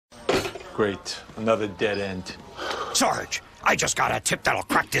Great. Another dead end. Sarge, I just got a tip that'll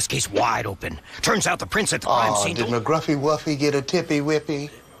crack this case wide open. Turns out the prince at the crime scene... Did McGruffy Wuffy get a tippy-whippy?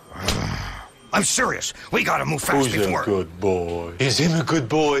 I'm serious. We gotta move fast before... Who's a good boy? Is him a good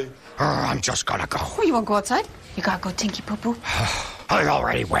boy? I'm just gonna go. Oh, you wanna go outside? You gotta go tinky poo-poo. I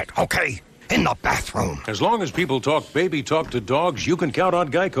already went, okay? In the bathroom. As long as people talk baby talk to dogs, you can count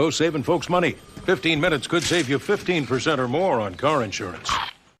on GEICO saving folks money. 15 minutes could save you 15% or more on car insurance.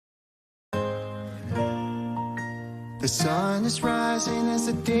 The sun is rising as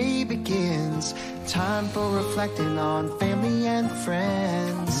the day begins. Time for reflecting on family and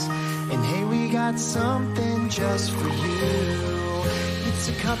friends. And hey, we got something just for you. It's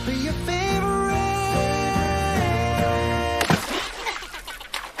a cup of your favorite.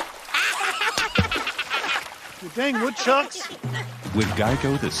 You dang woodchucks. With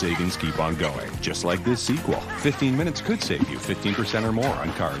GEICO, the savings keep on going. Just like this sequel. 15 minutes could save you 15% or more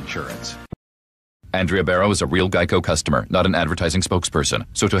on car insurance. Andrea Barrow is a real GEICO customer, not an advertising spokesperson.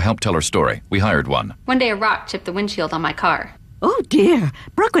 So to help tell her story, we hired one. One day a rock chipped the windshield on my car. Oh dear,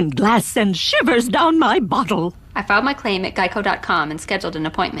 broken glass sends shivers down my bottle. I filed my claim at geico.com and scheduled an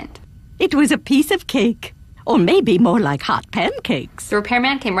appointment. It was a piece of cake. Or maybe more like hot pancakes. The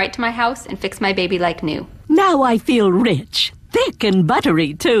repairman came right to my house and fixed my baby like new. Now I feel rich. Thick and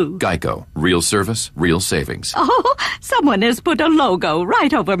buttery, too. GEICO. Real service, real savings. Oh, someone has put a logo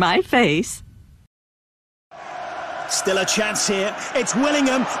right over my face. Still a chance here. It's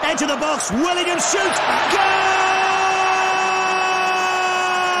Willingham. Edge of the box. Willingham shoots. Goal!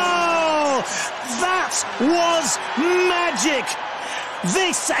 That was magic.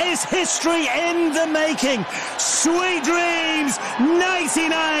 This is history in the making. Sweet dreams, nighty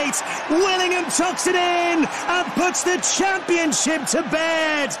night. Willingham tucks it in and puts the championship to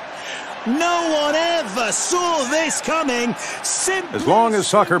bed. No one ever saw this coming. As long as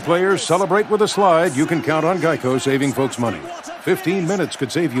soccer players celebrate with a slide, you can count on GEICO saving folks money. 15 minutes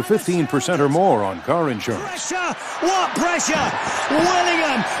could save you 15% or more on car insurance. Pressure! What pressure?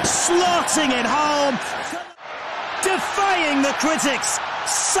 Willingham slotting it home. Defying the critics,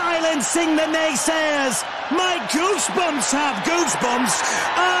 silencing the naysayers. My goosebumps have goosebumps.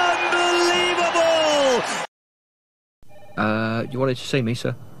 Unbelievable! You wanted to see me,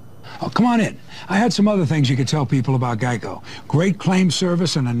 sir? Oh, come on in. I had some other things you could tell people about GEICO. Great claim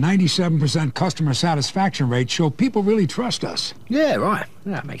service and a 97% customer satisfaction rate show people really trust us. Yeah, right.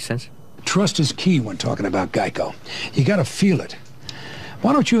 That makes sense. Trust is key when talking about GEICO. You gotta feel it.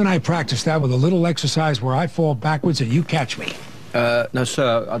 Why don't you and I practice that with a little exercise where I fall backwards and you catch me? No,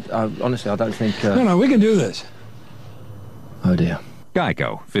 sir. Honestly, I don't think... No, we can do this. Oh, dear.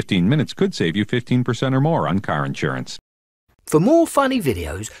 GEICO. 15 minutes could save you 15% or more on car insurance. For more funny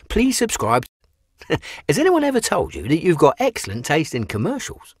videos, please subscribe. Has anyone ever told you that you've got excellent taste in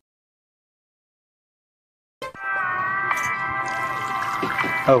commercials?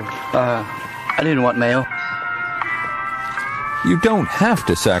 I didn't want mayo. You don't have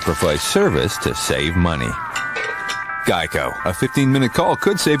to sacrifice service to save money. GEICO. A 15-minute call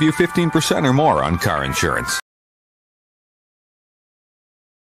could save you 15% or more on car insurance.